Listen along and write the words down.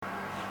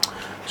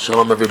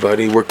Shalom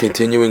everybody, we're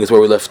continuing with where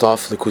we left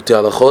off,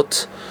 Likutei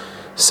Halachot,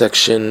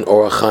 section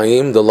Orach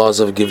Chaim, the laws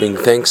of giving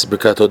thanks,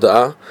 Birkat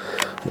Hoda'ah,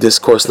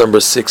 discourse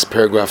number 6,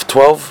 paragraph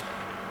 12.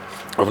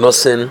 Rav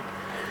Nosson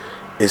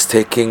is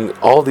taking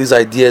all these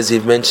ideas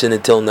he've mentioned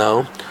until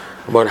now,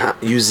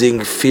 about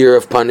using fear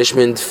of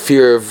punishment,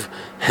 fear of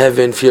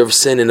heaven, fear of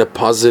sin in a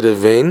positive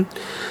vein,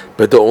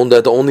 but the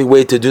only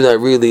way to do that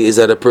really is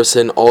that a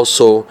person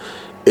also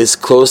is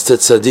close to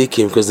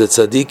tzaddikim, because the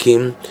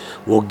tzaddikim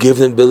will give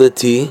the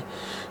ability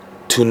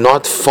to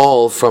not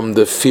fall from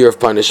the fear of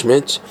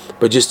punishment,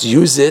 but just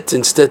use it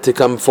instead to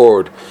come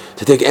forward,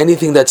 to take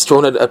anything that's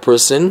thrown at a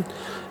person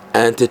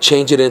and to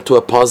change it into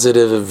a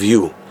positive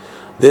view.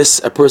 This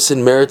a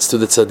person merits to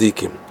the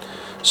tzaddikim.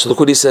 So look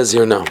what he says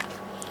here now.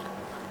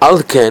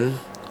 Al ken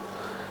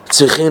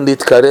tzrichin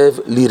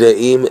litkarev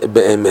lireim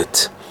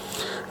be'emet.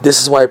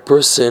 This is why a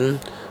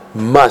person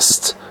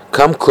must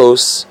come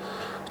close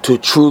to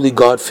truly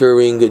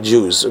God-fearing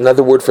Jews.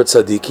 Another word for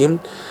tzaddikim,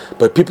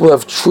 but people who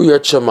have true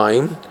Yirat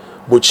Shamayim,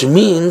 which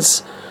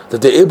means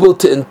that they're able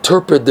to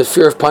interpret the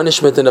fear of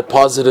punishment in a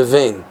positive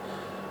vein.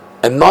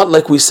 And not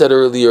like we said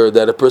earlier,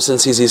 that a person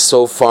sees he's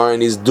so far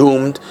and he's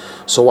doomed,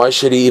 so why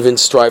should he even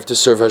strive to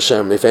serve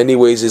Hashem? If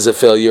anyways he's a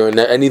failure, and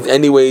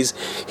anyways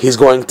he's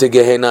going to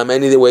Gehenna,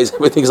 anyways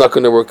everything's not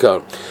going to work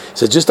out.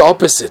 So just the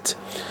opposite,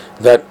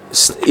 that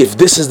if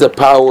this is the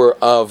power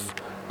of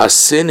a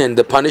sin and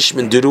the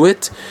punishment due to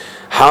it,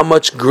 how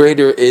much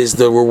greater is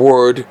the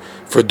reward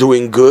for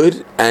doing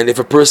good? And if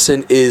a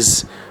person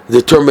is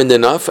determined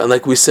enough, and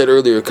like we said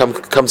earlier,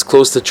 comes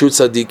close to true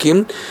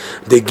tzaddikim,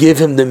 they give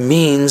him the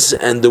means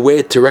and the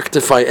way to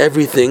rectify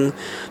everything,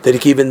 that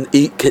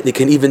he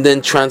can even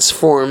then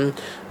transform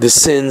the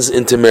sins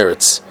into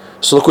merits.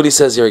 So look what he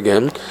says here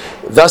again.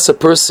 Thus a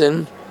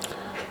person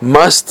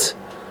must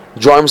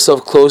draw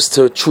himself close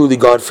to truly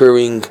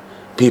God-fearing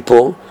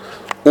people,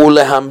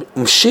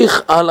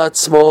 ulehamshich al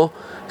atzmo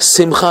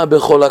simcha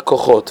bechol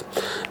hakochot,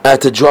 and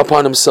to draw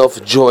upon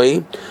himself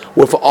joy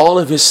with all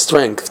of his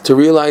strength, to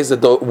realize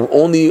that the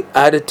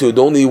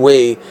only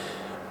way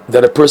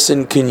that a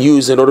person can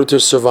use in order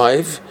to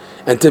survive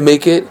and to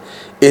make it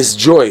is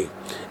joy.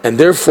 And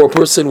therefore a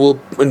person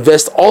will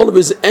invest all of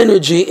his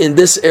energy in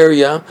this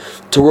area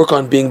to work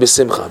on being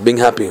besimcha, being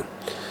happy.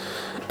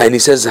 And he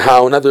says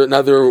how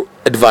another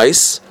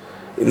advice,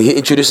 and he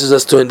introduces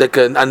us to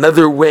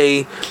another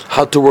way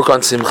how to work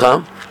on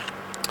simcha.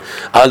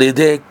 Al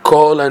yedei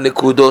kol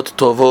hanekudot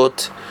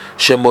tovot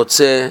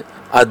shemotze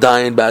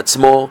עדיין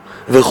בעצמו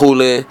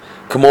וכולי,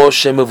 כמו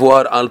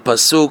שמבואר על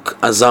פסוק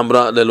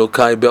הזמרה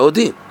לאלוקי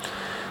בעודי.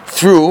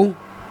 Through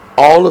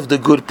all of the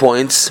good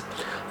points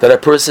that a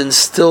person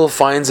still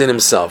finds in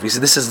himself. You see,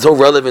 this is so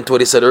relevant to what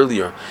he said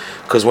earlier,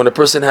 because when a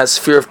person has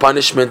fear of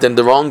punishment in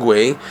the wrong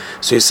way,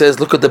 so he says,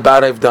 look at the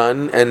bad I've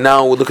done, and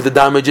now look at the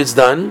damage it's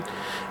done,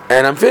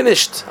 and I'm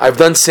finished. I've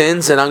done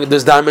sins, and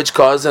there's damage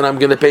caused, and I'm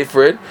going to pay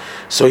for it.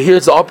 So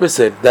here's the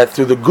opposite, that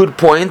through the good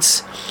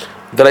points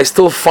that I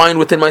still find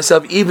within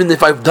myself, even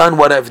if I've done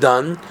what I've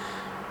done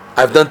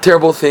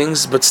terrible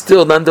things, but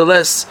still,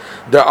 nonetheless,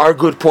 there are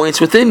good points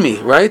within me,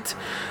 right?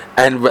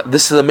 And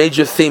this is a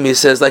major theme, he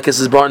says, like this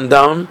is brought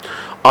down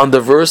on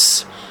the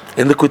verse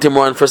in Likutei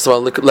Moharan. First of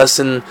all, look at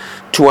lesson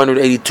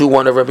 282,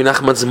 one of Rabbi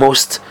Nachman's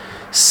most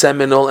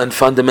seminal and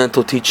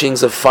fundamental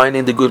teachings of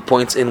finding the good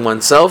points in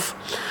oneself.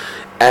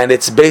 And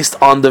it's based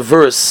on the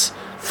verse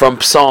from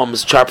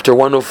Psalms chapter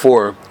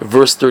 104,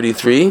 verse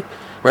 33,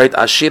 right?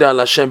 Ashira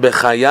Lashem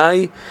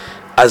bechayai,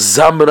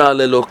 azamra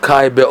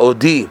lelokai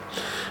be'odi.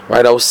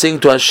 Right? I will sing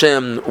to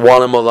Hashem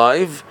while I'm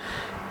alive,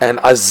 and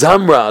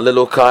azamra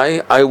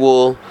lelokai, I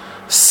will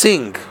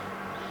sing.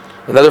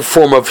 Another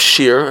form of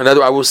shir.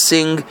 I will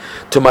sing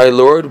to my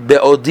Lord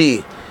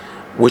be'odi,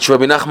 which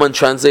Rabbi Nachman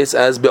translates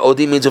as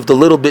be'odi, means of the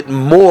little bit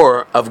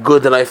more of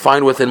good that I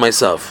find within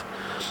myself.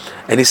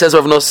 And he says,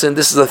 Rav Nosson,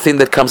 this is a thing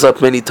that comes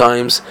up many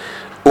times.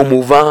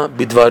 Umuva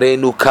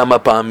bidvarenu kama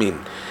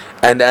pa'amin.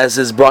 And as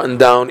is brought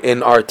down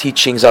in our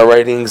teachings, our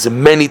writings,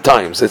 many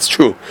times, it's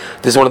true.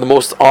 This is one of the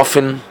most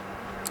often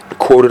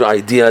quoted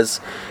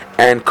ideas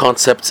and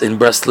concepts in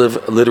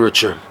Breslev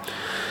literature,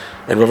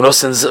 and Rav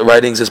Nosson's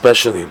writings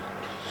especially.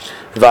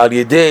 V'al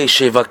yedei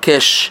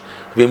shevakesh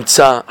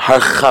v'imtza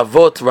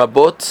harchavot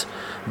rabot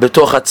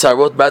betoch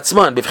hatzarot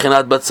ba'atzman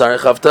b'vchinat batzar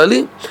chavta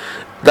li.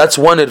 That's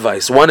one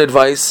advice. One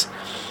advice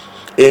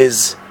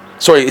is,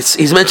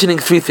 he's mentioning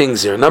three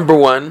things here. Number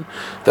one,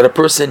 that a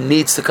person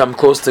needs to come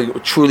close to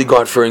truly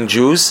God-fearing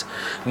Jews.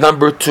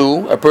 Number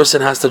two, a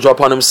person has to draw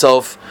upon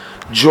himself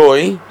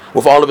joy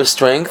with all of his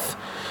strength.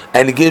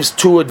 And he gives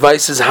two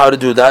advices how to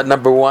do that.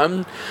 Number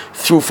one,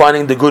 through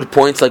finding the good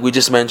points like we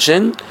just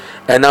mentioned.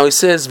 And now he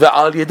says,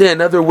 Ve'al yedei,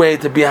 another way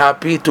to be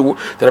happy,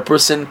 that a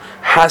person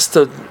has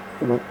to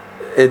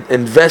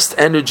invest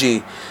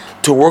energy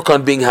to work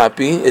on being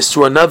happy, is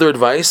through another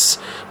advice,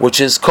 which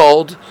is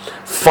called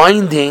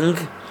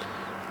finding,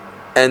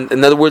 and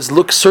in other words,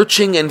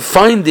 searching and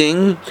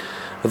finding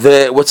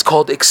what's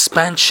called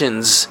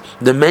expansions,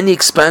 the many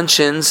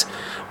expansions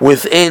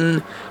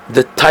within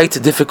the tight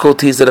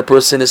difficulties that a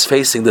person is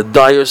facing, the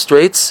dire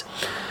straits,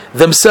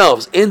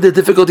 themselves, in the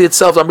difficulty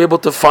itself, I'm able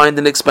to find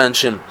an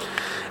expansion.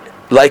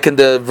 Like in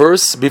the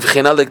verse,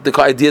 bivchina, like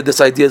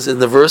this idea is in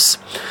the verse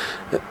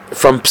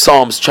from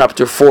Psalms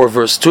chapter 4,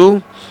 verse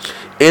 2.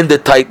 In the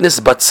tightness,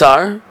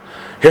 batzar,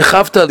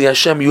 hirchavta li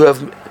Hashem, you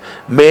have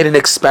made an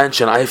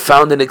expansion. I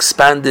found an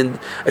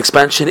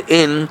expansion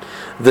in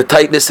the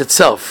tightness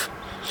itself.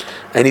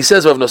 And he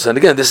says, Rav Nosson,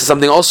 again, this is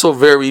something also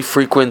very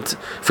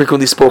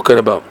frequently spoken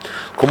about.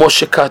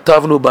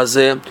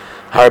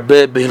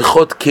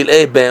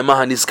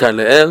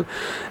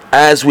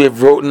 As we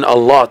have written a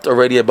lot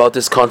already about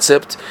this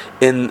concept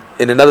in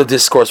another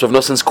discourse. Rav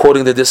Nosson's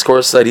quoting the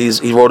discourse that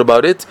he wrote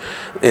about it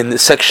in the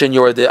section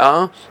Yoreh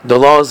De'ah, the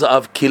laws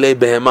of Kilei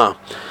Behema.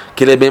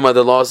 Kilei Behema,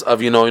 the laws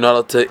of, you're not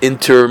allowed to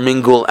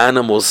intermingle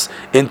animals,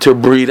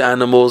 interbreed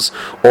animals,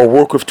 or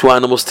work with two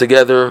animals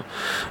together.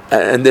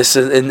 And this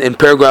is in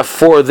paragraph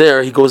 4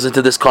 there, he goes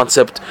into this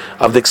concept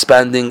of the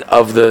expanding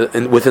of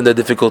within the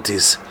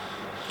difficulties.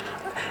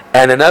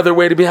 And another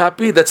way to be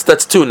happy, that's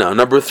 2 now.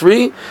 Number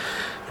 3,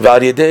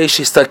 and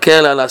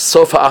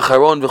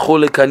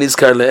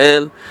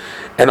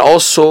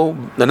also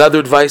another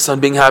advice on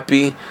being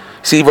happy.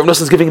 See, Rav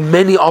Nosson is giving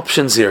many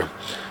options here,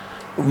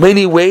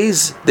 many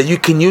ways that you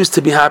can use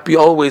to be happy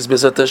always,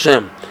 B'ezrat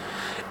Hashem.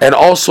 And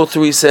also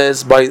 3, he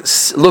says, by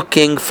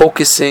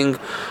focusing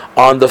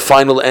on the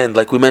final end,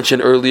 like we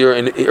mentioned earlier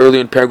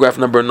in paragraph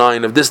number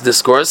 9 of this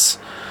discourse.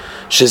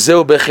 This is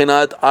the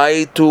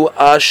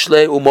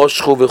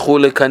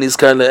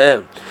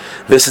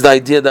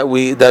idea that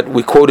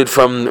we quoted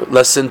from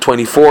lesson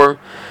 24,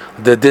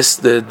 the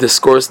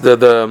discourse,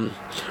 the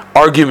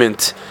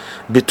argument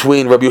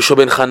between Rabbi Yehoshua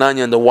ben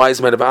Hanania and the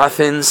wise men of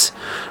Athens,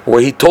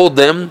 where he told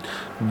them,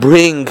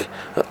 bring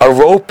a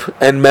rope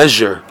and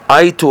measure.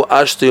 Aitu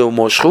ashtu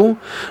moshchu,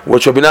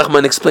 which Rabbi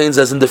Nachman explains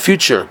as in the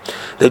future,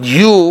 that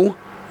you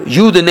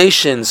the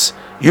nations,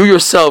 you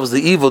yourselves,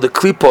 the evil, the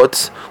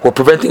klipot, who are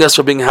preventing us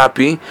from being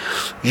happy,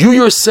 you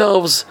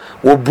yourselves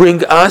will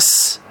bring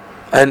us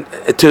and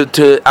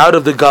to out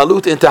of the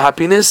galut into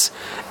happiness,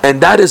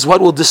 and that is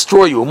what will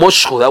destroy you.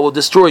 Moshchu, that will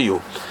destroy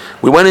you.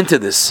 We went into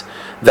this,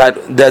 that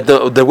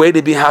the way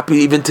to be happy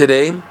even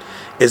today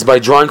is by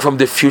drawing from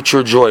the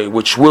future joy,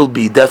 which will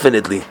be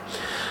definitely.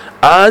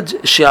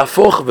 Ad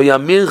she'afoch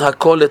v'yamir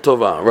hakol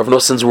letova. Rav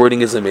Nosson's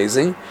wording is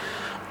amazing.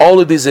 All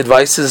of these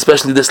advices,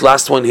 especially this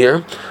last one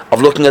here,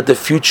 of looking at the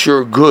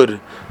future good,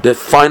 the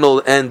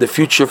final end, the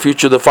future,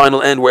 the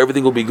final end, where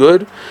everything will be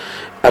good.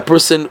 A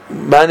person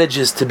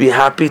manages to be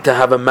happy, to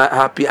have a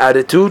happy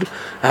attitude,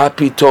 a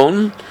happy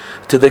tone,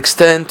 to the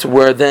extent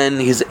where then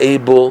he's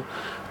able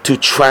to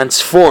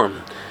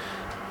transform.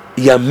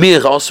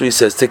 Yamir also, he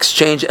says, to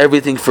exchange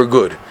everything for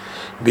good.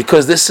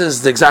 Because this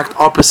is the exact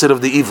opposite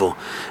of the evil.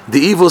 The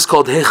evil is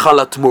called Heichal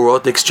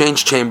HaTmurot, the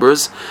exchange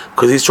chambers,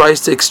 because he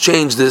tries to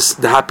exchange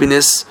the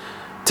happiness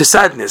to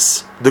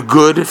sadness, the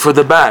good for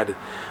the bad,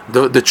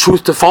 the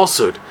truth to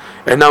falsehood.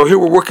 And now here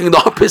we're working the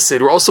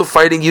opposite. We're also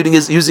fighting using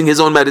his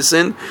own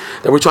medicine,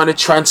 that we're trying to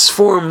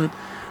transform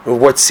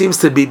what seems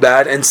to be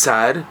bad and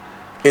sad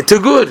into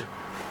good.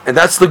 And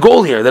that's the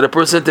goal here, that a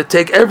person to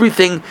take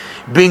everything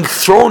being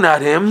thrown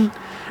at him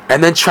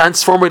and then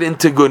transform it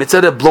into good.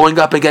 Instead of blowing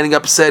up and getting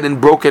upset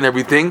and broken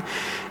everything,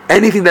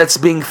 anything that's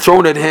being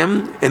thrown at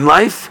him in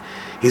life,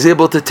 he's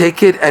able to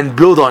take it and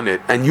build on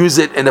it and use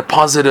it in a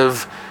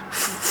positive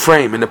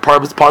frame, in a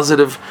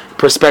positive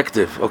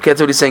perspective. Okay, that's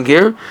what he's saying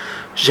here.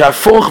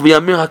 שהפוך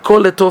ויאמר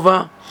הכל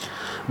לטובה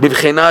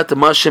בבחינת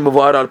מה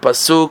שמבואר על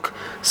פסוק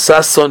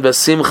ששון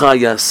ושמחה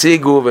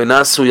ישיגו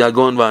ונסו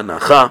יגון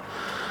ואנחה.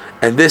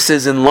 And this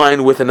is in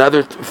line with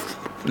another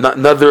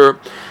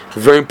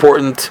very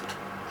important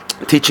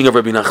teaching of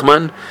Rabbi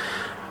Nachman,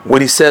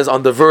 when he says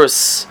on the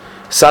verse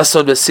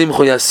Sason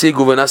v'simcho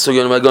yasigu v'nasu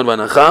yonmagon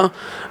v'anacha,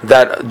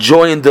 that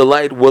joy and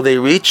delight will they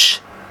reach,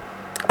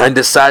 and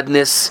the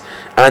sadness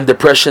and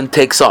depression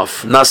takes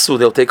off. Nasu,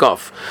 they'll take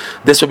off.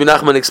 This Rabbi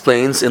Nachman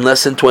explains in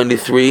lesson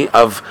 23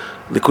 of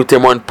Likutei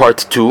Moharan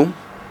part 2,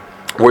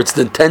 where it's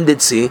the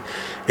tendency,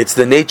 it's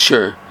the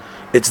nature,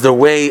 it's the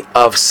way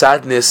of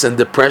sadness and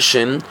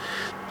depression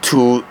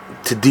to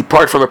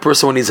depart from a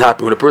person when he's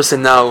happy. When a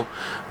person now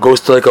goes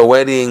to like a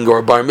wedding or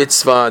a bar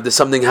mitzvah, there's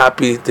something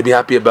happy to be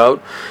happy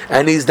about,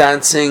 and he's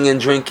dancing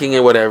and drinking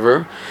and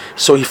whatever,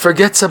 so he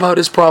forgets about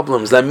his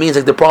problems. That means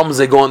like the problems,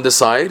 they go on the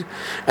side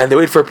and they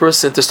wait for a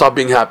person to stop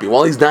being happy.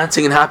 While he's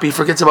dancing and happy, he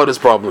forgets about his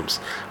problems.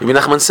 Rabbi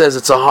Nachman says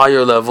it's a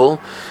higher level,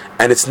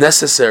 and it's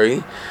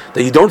necessary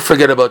that you don't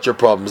forget about your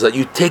problems, that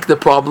you take the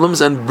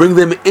problems and bring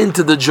them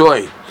into the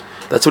joy.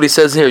 That's what he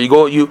says here.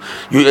 You're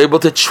able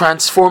to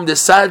transform the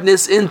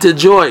sadness into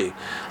joy.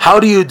 How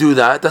do you do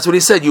that? That's what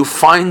he said. You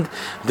find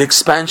the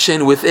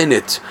expansion within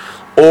it.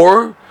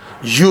 Or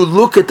you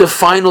look at the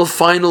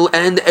final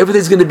end,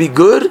 everything's going to be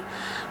good.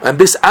 And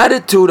this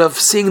attitude of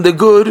seeing the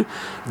good,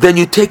 then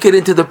you take it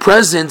into the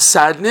present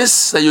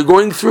sadness that you're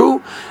going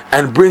through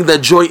and bring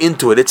that joy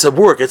into it. It's a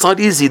work. It's not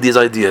easy, these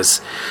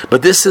ideas.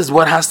 But this is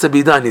what has to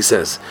be done, he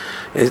says.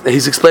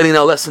 He's explaining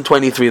now lesson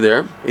 23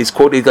 there. He's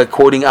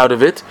quoting out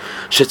of it.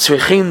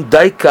 שצריכים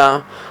דייקה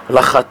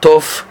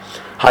לחטוף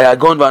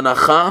היגון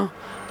והנחה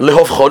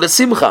Lehovcho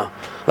lesimcha.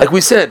 Like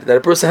we said, that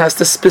a person has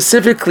to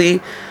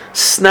specifically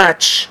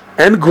snatch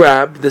and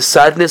grab the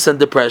sadness and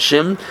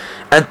depression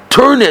and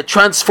turn it,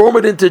 transform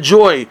it into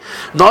joy.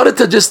 Not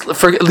to just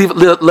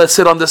let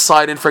sit on the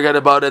side and forget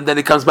about it, and then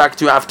it comes back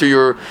to you after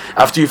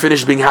you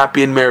finish being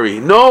happy and merry.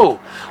 No,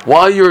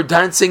 while you're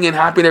dancing and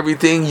happy and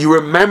everything, you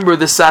remember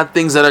the sad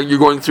things that you're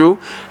going through,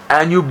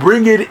 and you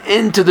bring it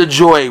into the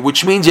joy,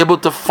 which means you're able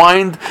to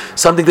find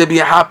something to be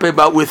happy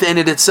about within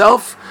it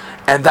itself,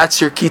 and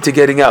that's your key to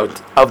getting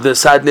out of the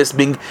sadness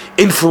being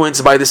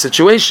influenced by the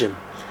situation.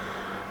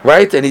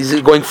 Right? And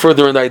he's going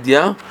further in the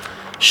idea.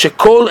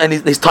 Shekol, and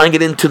he's tying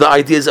it into the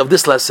ideas of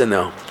this lesson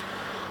now.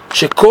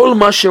 Shekol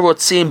ma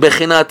sherotzim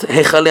bechinat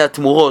hechalei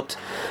atmurot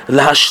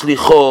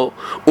lahashlicho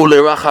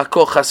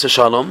ulerachako chas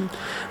v'shalom,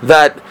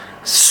 that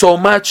so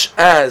much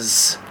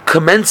as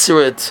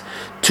commensurate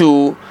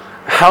to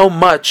how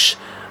much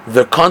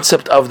the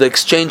concept of the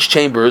exchange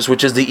chambers,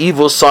 which is the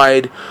evil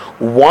side,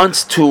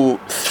 wants to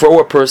throw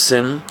a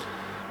person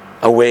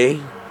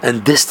away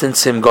and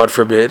distance him, God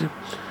forbid,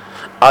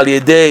 al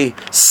yedei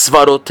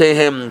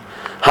svarotehem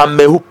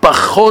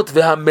hamehupachot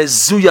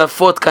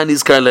vehamezuyafot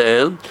kanizkar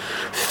le'el,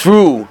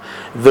 through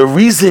the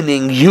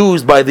reasoning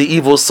used by the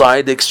evil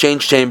side, the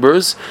exchange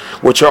chambers,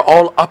 which are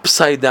all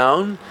upside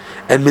down,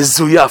 and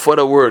mezuyaf, what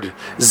a word,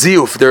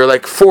 ziyuf, they're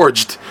like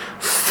forged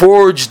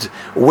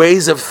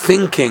ways of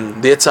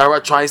thinking the Yetzer Hara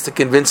tries to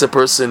convince a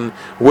person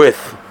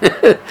with.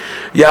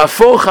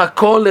 Yafoch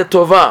hakol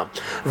letova,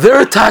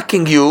 they're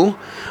attacking you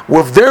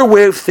with their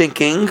way of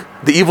thinking,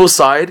 the evil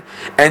side,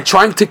 and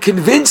trying to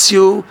convince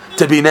you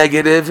to be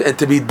negative and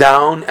to be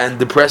down and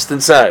depressed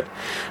and sad.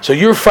 So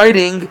you're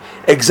fighting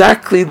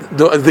exactly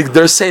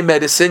their same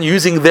medicine,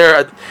 using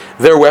their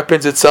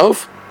weapons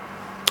itself,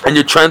 and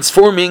you're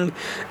transforming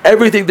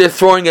everything they're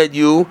throwing at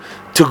you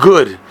to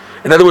good.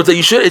 In other words,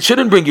 it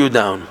shouldn't bring you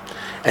down.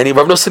 And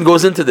Rav Nosson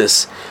goes into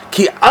this.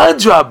 Ki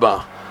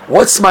adraba,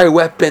 what's my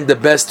weapon, the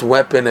best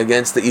weapon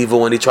against the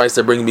evil when he tries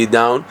to bring me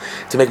down,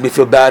 to make me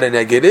feel bad and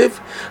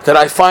negative? That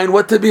I find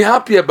what to be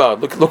happy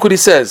about. Look what he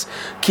says.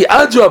 Ki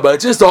adraba,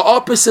 it's just the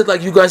opposite,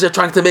 like you guys are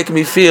trying to make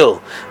me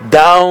feel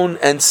down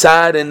and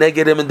sad and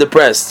negative and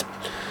depressed.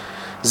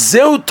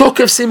 Zeu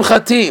tokef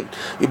simchati,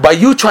 by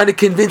you trying to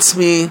convince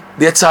me,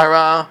 the Yetzer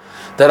Hara,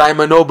 that I'm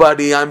a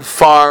nobody, I'm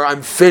far,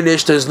 I'm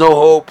finished, there's no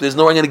hope, there's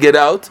no way I'm going to get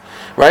out,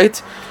 right?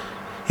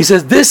 He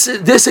says, this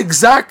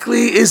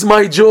exactly is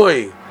my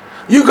joy.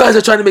 You guys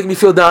are trying to make me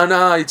feel down,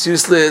 it's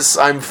useless,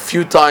 I'm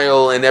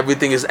futile, and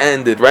everything is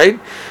ended, right?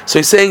 So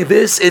he's saying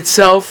this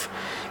itself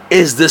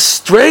is the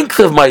strength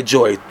of my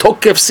joy.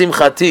 Tokef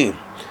simchati.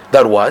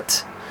 That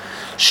what?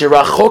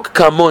 Shirachok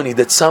kamoni,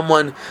 that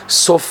someone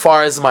so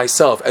far as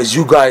myself, as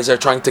you guys are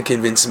trying to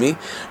convince me,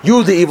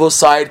 you the evil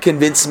side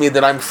convince me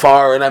that I'm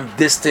far and I'm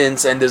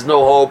distant and there's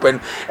no hope and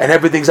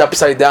everything's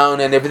upside down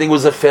and everything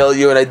was a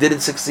failure and I didn't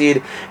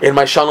succeed in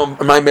my shalom,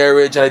 my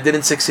marriage, and I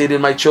didn't succeed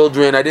in my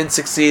children, I didn't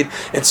succeed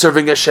in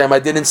serving Hashem, I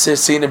didn't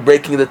succeed in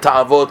breaking the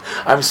ta'avot,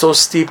 I'm so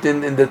steeped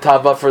in the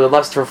ta'ava for the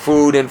lust for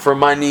food and for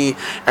money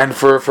and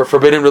for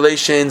forbidden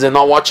relations and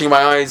not watching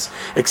my eyes,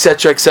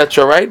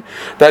 etc., right?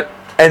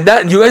 And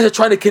you guys are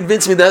trying to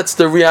convince me that's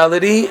the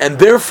reality, and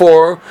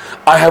therefore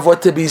I have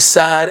what to be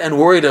sad and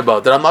worried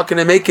about, that I'm not going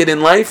to make it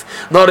in life,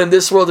 not in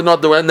this world and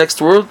not the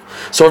next world.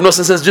 So Rav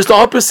Nosson says just the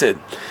opposite.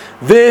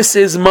 This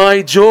is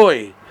my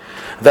joy,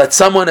 that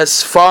someone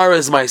as far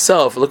as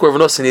myself, look where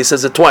Rav Nosson, he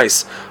says it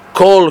twice,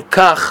 kol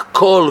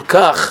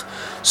kach,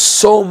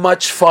 so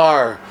much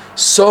far,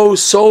 so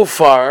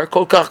far,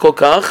 kol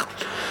kach,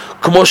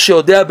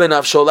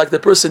 like the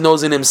person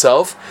knows in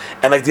himself,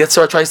 and like the Yetzer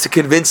Hara tries to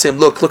convince him,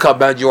 look how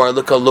bad you are,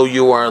 look how low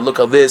you are, look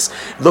how this,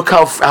 look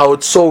how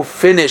it's so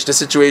finished, the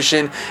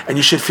situation, and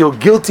you should feel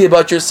guilty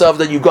about yourself,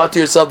 that you got to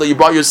yourself, that you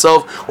brought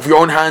yourself with your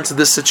own hands to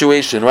this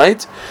situation,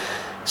 right?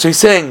 So he's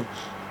saying,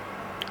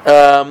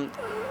 like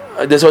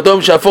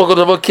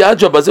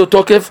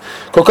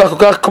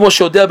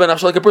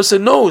a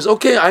person knows,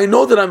 okay, I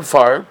know that I'm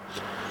far,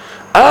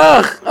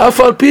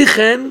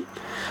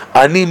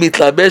 אני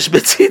מתלבש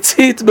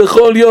בציצית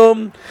בכל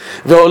יום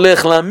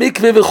והולך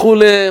למקווה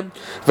וכולי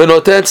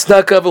ונותן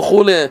צדקה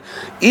וכולי.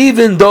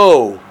 Even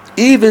though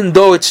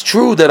it's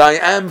true that I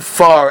am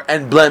far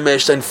and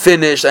blemished and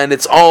finished and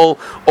it's all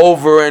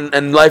over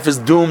and life is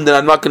doomed and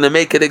I'm not going to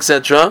make it,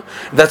 etc.,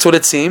 that's what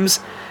it seems,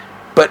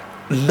 but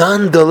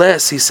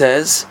nonetheless, he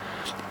says,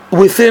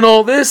 within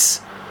all this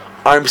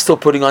I'm still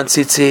putting on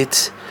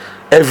tzitzit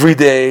every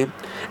day,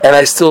 and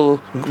I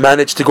still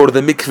manage to go to the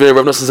mikveh,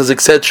 Rav Nosson says,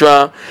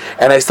 etc.,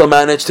 and I still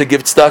manage to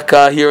give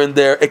tzedakah here and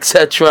there,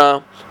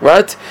 etc.,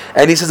 right?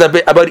 And he says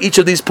about each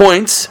of these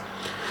points,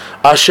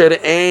 asher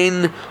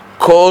ein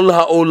kol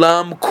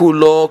ha'olam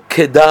kulo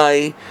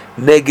kedai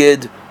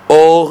neged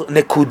or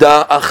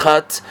nekuda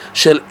achat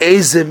shel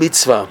eze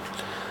mitzvah,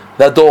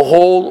 that the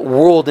whole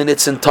world in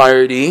its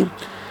entirety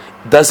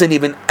doesn't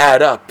even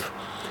add up,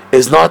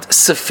 is not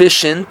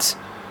sufficient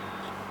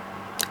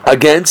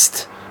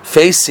against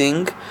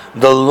facing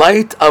the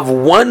light of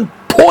 1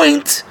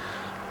 point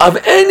of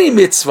any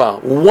mitzvah.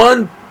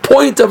 1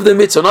 point of the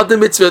mitzvah, not the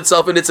mitzvah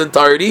itself in its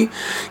entirety,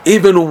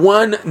 even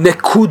one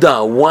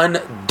nekuda,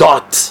 one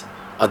dot,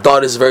 a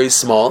dot is very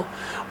small,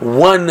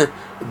 one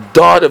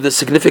dot of the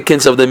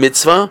significance of the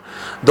mitzvah,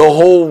 the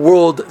whole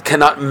world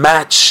cannot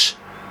match.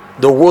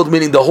 The world,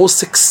 meaning the whole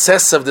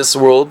success of this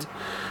world,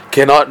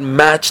 cannot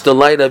match the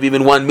light of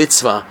even one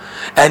mitzvah.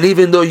 And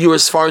even though you're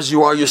as far as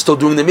you are, you're still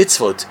doing the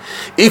mitzvot.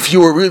 If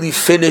you were really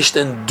finished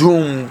and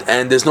doomed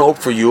and there's no hope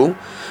for you,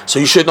 so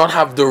you should not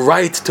have the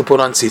right to put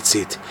on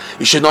tzitzit.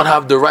 You should not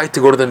have the right to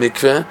go to the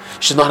mikveh.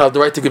 You should not have the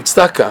right to give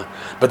tzedakah.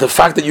 But the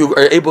fact that you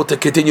are able to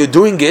continue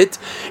doing it,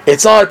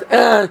 it's not,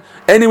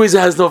 anyways it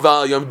has no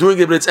value, I'm doing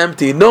it but it's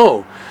empty.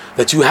 No,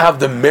 that you have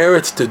the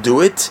merit to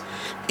do it,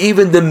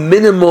 even the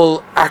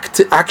minimal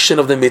action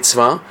of the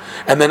mitzvah,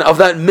 and then of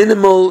that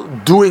minimal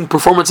doing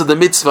performance of the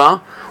mitzvah,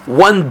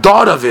 one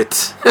dot of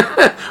it,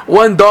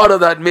 one dot of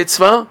that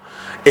mitzvah,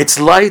 its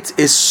light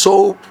is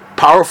so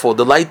powerful.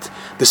 The light,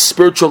 the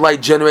spiritual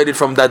light generated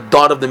from that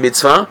dot of the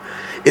mitzvah,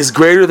 is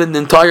greater than the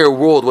entire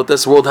world, what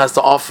this world has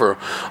to offer.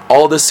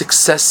 All the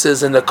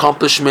successes and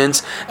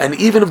accomplishments, and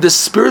even of the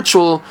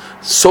spiritual,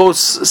 so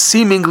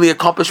seemingly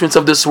accomplishments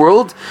of this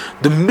world,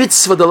 the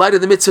mitzvah, the light of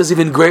the mitzvah is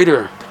even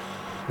greater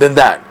than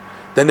that.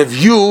 Then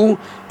if you,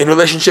 in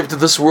relationship to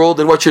this world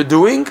and what you're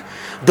doing,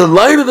 the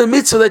light of the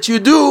mitzvah that you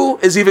do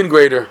is even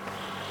greater.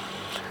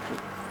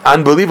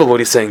 Unbelievable what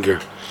he's saying here.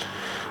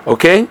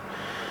 Okay?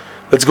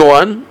 Let's go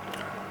on.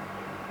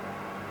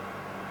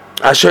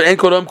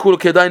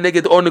 Bifrat,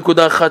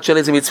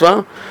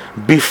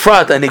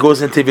 and he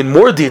goes into even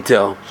more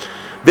detail.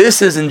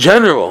 This is in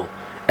general,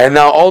 and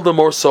now all the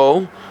more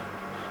so,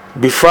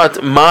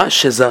 Bifrat ma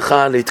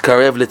shezacha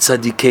litkarev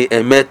letzadikei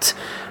emet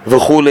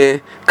וכולי,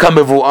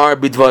 כמבואר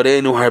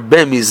בדברנו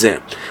הרבה מזה,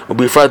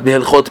 ובפרט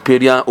בהלכות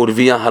פריה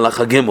ורבייה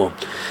הלכה ג'.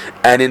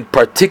 And in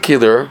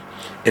particular,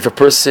 if a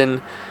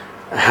person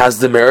has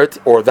the merit,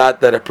 or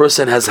that a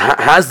person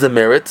has the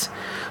merit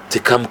to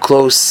come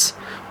close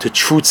to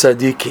true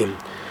tzaddikim,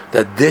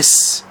 that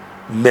this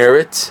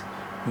merit,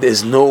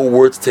 there's no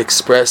words to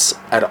express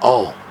at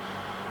all.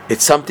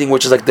 It's something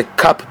which is like the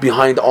cup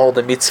behind all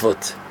the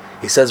mitzvot.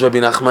 He says, Rabbi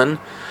Nachman,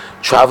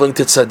 traveling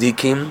to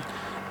tzaddikim,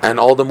 and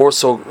all the more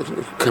so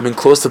coming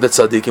close to the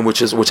tzaddikim,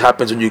 which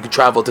happens when you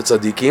travel to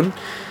tzaddikim.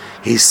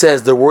 He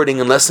says the wording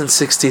in lesson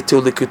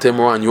 62 Likutei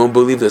Moharan, you won't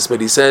believe this,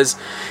 but he says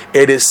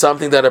it is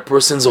something that a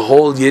person's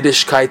whole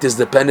Yiddishkeit is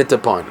dependent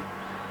upon.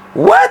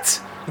 What?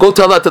 Go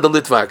tell that to the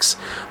Litvaks.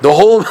 The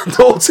whole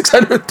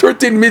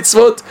 613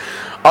 mitzvot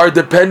are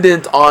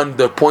dependent on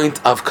the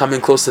point of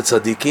coming close to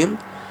tzaddikim.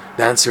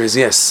 The answer is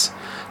yes,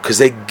 because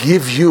they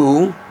give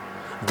you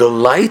the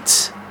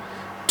light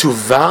to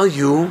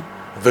value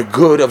the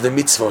good of the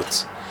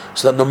mitzvot,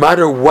 so that no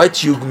matter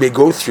what you may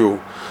go through,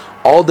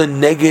 all the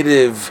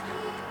negative,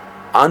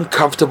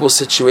 uncomfortable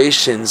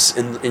situations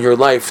in your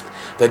life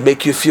that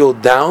make you feel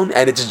down,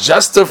 and it's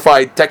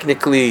justified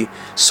technically,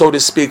 so to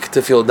speak, to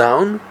feel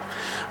down,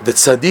 the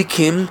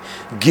tzaddikim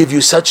give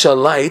you such a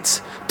light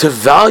to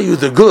value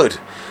the good.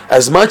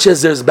 As much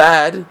as there's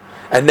bad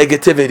and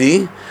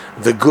negativity,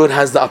 the good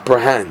has the upper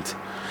hand.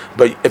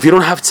 But if you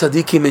don't have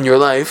tzaddikim in your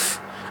life,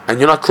 and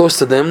you're not close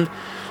to them,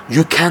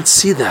 you can't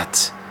see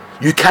that.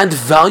 You can't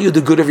value the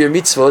good of your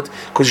mitzvot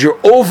because you're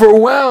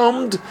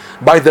overwhelmed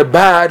by the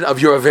bad of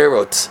your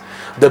averot.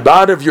 The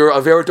bad of your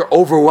averot are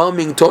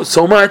overwhelming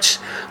so much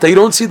that you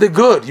don't see the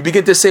good. You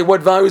begin to say,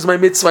 what value is my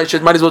mitzvah? I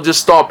might as well just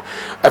stop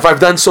if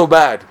I've done so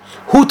bad.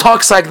 Who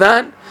talks like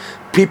that?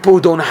 People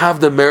who don't have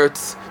the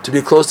merit to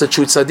be close to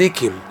true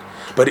tzaddikim.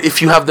 But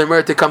if you have the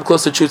merit to come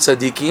close to true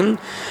tzaddikim,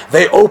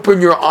 they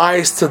open your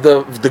eyes to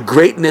the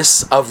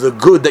greatness of the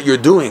good that you're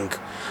doing.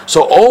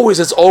 So always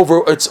it's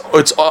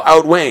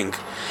outweighing.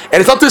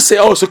 And it's not to say,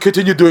 so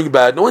continue doing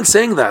bad. No one's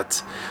saying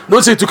that. No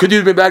one's saying to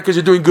continue doing bad because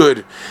you're doing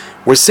good.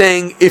 We're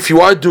saying if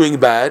you are doing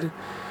bad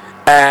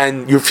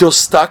and you feel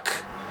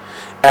stuck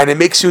and it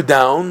makes you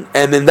down,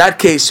 and in that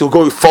case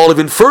you'll fall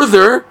even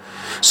further.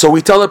 So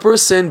we tell a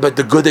person, but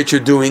the good that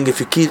you're doing, if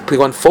you keep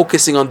on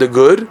focusing on the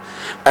good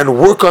and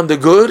work on the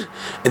good,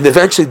 and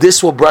eventually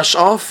this will brush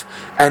off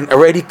and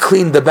already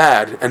clean the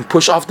bad and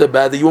push off the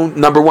bad, that you won't,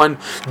 number one,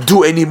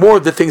 do any more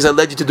of the things that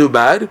led you to do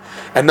bad,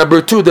 and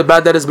number two, the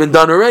bad that has been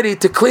done already,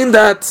 to clean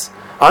that.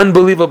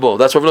 Unbelievable.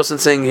 That's what Rav Nosson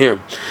is saying here.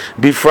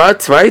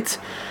 Bifrat, right?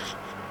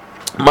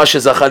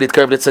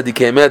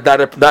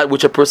 That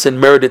which a person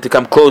merited to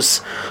come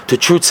close to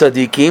true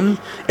tzaddikim,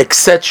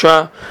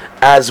 etc.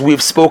 As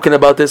we've spoken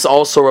about this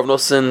also, Rav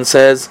Nosson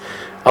says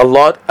a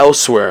lot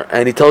elsewhere,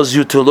 and he tells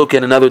you to look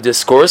at another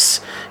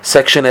discourse,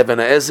 section Even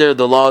HaEzer,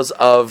 the laws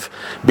of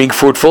being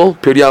fruitful,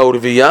 Pirya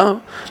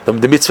Urviya,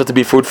 the mitzvah to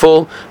be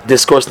fruitful,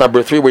 discourse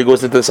number 3, where he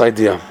goes into this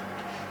idea.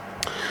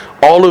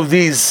 All of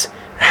these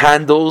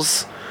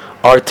handles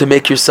are to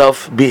make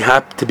yourself be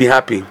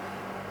happy.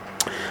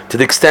 To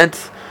the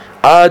extent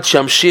עד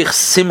שימשיך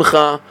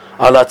שמחה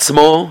על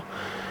עצמו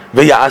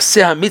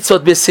ויעשה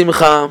המצוות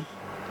בשמחה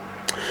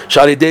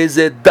שעל ידי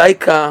זה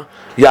דייקה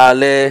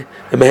יעלה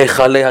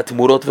מהיכלי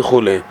התמורות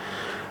וכו'.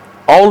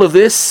 All of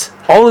these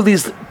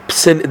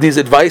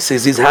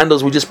advices, these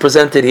handles we just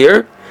presented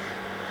here,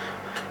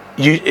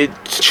 it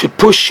should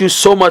push you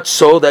so much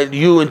so that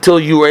until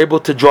you are able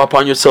to draw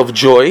upon yourself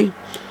joy.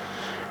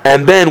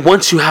 And then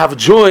once you have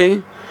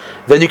joy,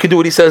 then you can do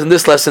what he says in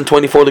this lesson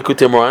 24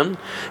 Likutei Moharan.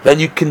 Then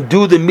you can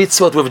do the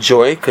mitzvot with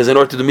joy, because in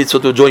order to do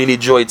mitzvot with joy, you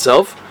need joy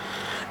itself.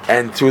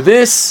 And through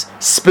this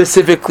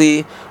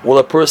specifically will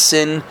a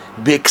person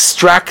be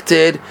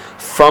extracted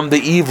from the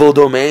evil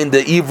domain,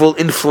 the evil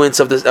influence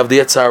of the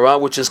Yetzer Hara,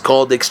 which is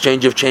called the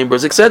exchange of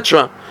chambers,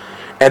 etc.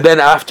 And then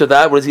after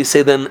that, what does he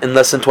say then in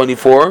lesson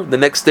 24? The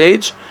next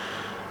stage,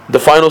 the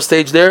final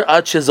stage there,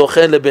 till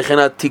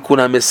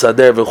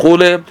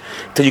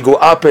you go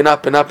up and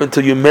up and up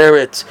until you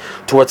merit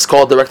to what's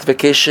called the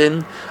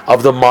rectification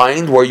of the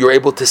mind, where you're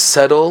able to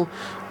settle,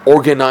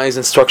 organize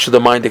and structure the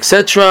mind,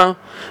 etc.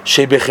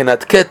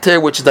 Shebechinat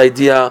Keter, which is the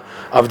idea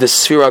of the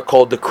sphera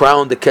called the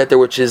crown, the Keter,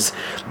 which is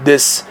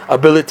this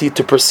ability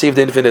to perceive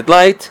the infinite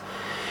light.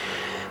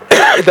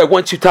 That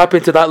once you tap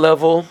into that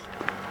level,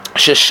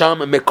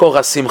 Shesham Mekor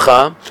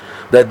HaSimcha,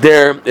 that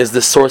there is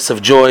the source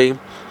of joy.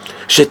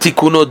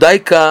 Shetikuno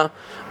Daika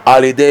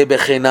Alidei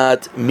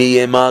Bechinat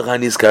Miyemar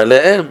Hanizkar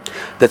Le'er,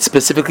 that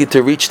specifically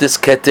to reach this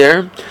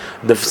Keter,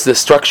 the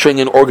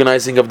structuring and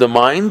organizing of the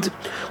mind,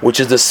 which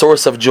is the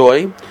source of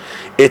joy,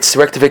 its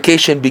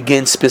rectification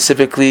begins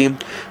specifically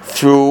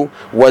through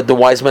what the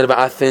wise men of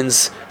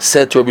Athens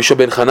said to Rabbi Shua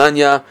ben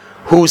Chananya,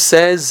 who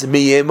says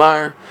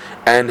Miyemar,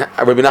 and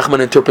Rabbi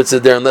Nachman interprets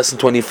it there in lesson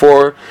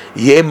 24.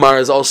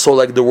 Yemar is also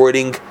like the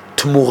wording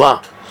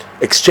Tmura,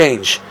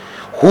 exchange.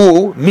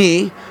 Who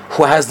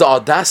has the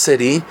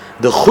audacity,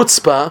 the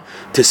chutzpah,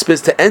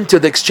 to enter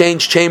the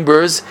exchange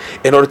chambers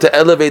in order to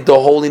elevate the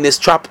holiness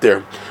trapped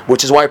there,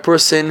 which is why a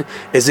person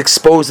is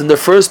exposed in the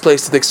first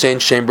place to the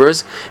exchange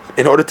chambers,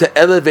 in order to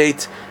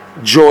elevate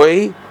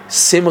joy,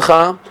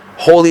 simcha,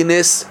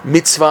 holiness,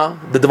 mitzvah,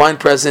 the divine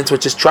presence,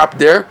 which is trapped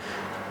there,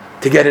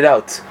 to get it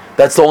out.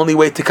 That's the only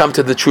way to come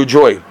to the true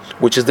joy,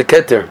 which is the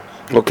keter.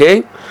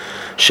 Okay?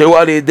 Shehu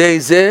al yedei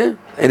zeh,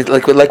 and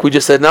like we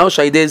just said now,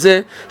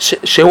 shehu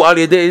al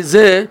yedei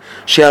zeh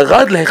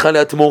she'arad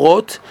lehechalei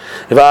atmurot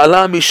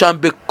ve'ala misham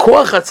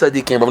bekoach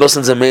hatzadikim. Rav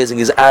Nosson is amazing.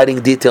 He's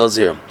adding details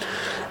here.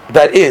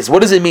 That is,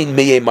 what does it mean,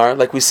 meyemar?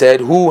 Like we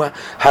said, who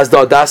has the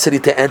audacity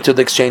to enter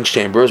the exchange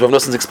chambers? Rav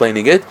Nosson is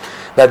explaining it.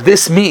 That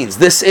this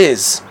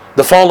is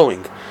the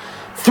following.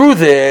 Through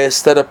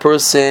this, that a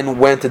person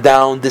went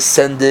down,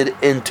 descended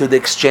into the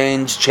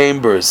exchange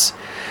chambers,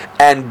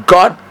 and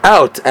got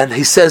out. And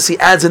he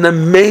adds an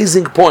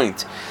amazing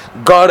point.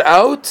 Got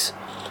out,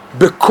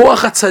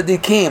 bekoach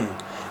tzadikim,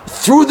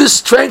 through the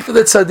strength of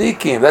the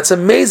tzadikim. That's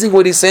amazing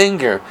what he's saying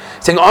here.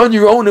 He's saying on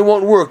your own it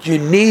won't work. You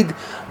need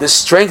the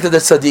strength of the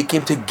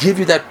tzadikim to give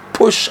you that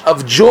push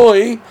of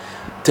joy,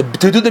 to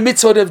do the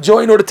mitzvah of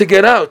joy in order to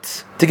get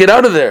out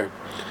of there.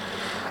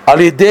 Al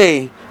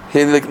yedei, he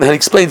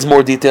explains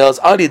more details.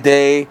 Al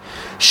yedei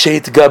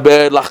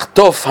sheitgaber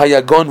lachtof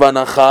hayagon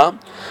v'anacha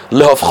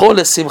lehofcho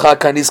lesimcha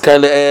kanizkar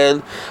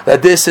le'el.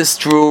 That this is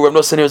true. Rav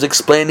Nosson here is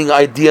explaining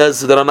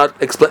ideas that are not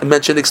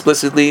mentioned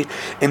explicitly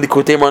in the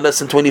Likutei Moharan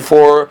lesson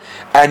 24,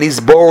 and he's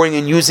borrowing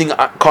and using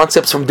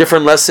concepts from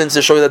different lessons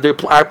to show you that they're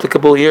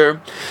applicable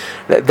here.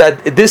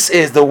 That this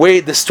is the way,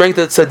 the strength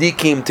of the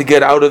tzaddikim to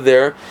get out of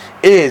there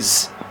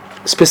is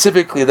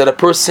specifically that a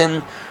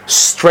person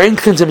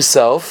strengthens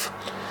himself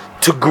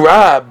to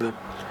grab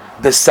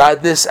the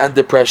sadness and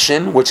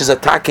depression which is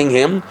attacking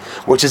him,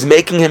 which is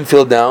making him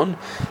feel down,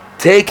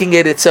 taking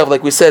it itself,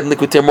 like we said in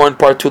Likutei Moharan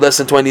part 2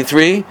 lesson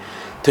 23,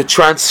 to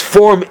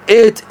transform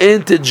it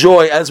into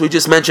joy, as we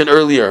just mentioned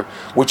earlier,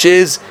 which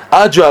is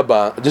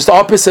adraba, just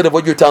opposite of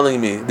what you're telling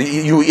me,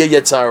 you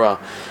Yetzer Hara,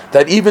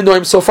 that even though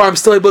I'm so far, I'm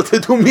still able to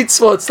do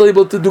mitzvah, still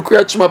able to do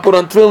kriyat shema, put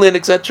on tefillin,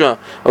 etc.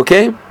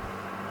 Okay?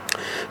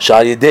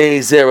 Shal yedei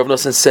zeh, Rav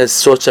Nosson says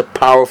such a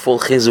powerful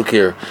chizuk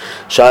here.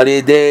 Shal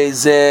yedei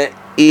zeh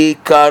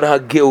ikar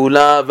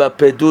hageula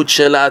v'apedut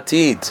shel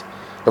atid.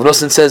 Rav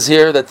Nosson says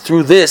here that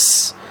through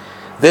this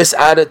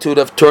attitude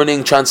of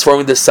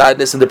transforming the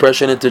sadness and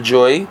depression into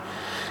joy,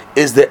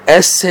 is the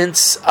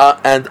essence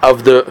and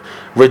of the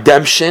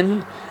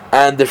redemption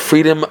and the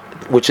freedom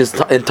which is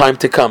in time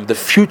to come. The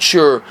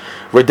future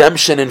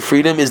redemption and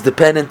freedom is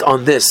dependent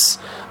on this,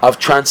 of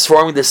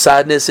transforming the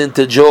sadness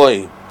into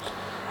joy.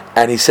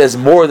 And he says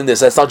more than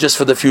this. That's not just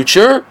for the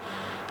future.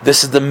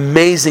 This is the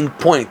amazing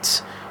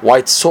point. Why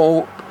it's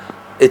so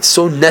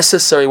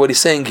necessary what he's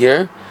saying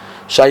here.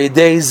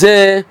 Shayidei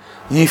zeh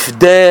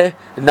yifdeh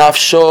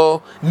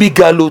nafsho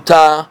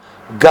migaluta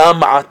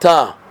gam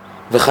ata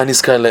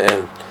v'chanizkar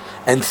le'el.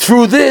 And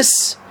through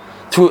this,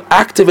 through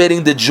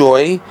activating the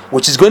joy,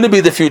 which is going to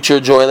be the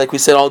future joy, like we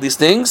said, all these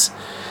things,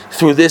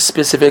 through this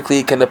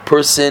specifically can a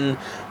person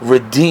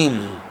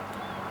redeem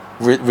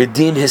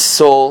his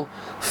soul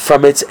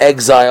from its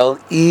exile,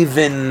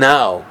 even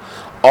now.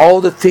 All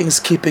the things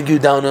keeping you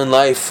down in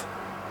life,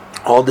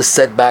 all the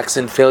setbacks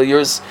and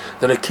failures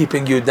that are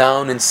keeping you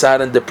down and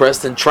sad and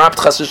depressed and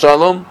trapped, chas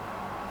v'shalom,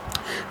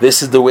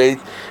 this is the way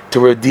to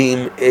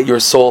redeem your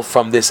soul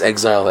from this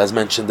exile, as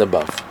mentioned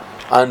above.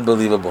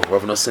 Unbelievable.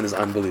 Rav Nosson is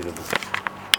unbelievable.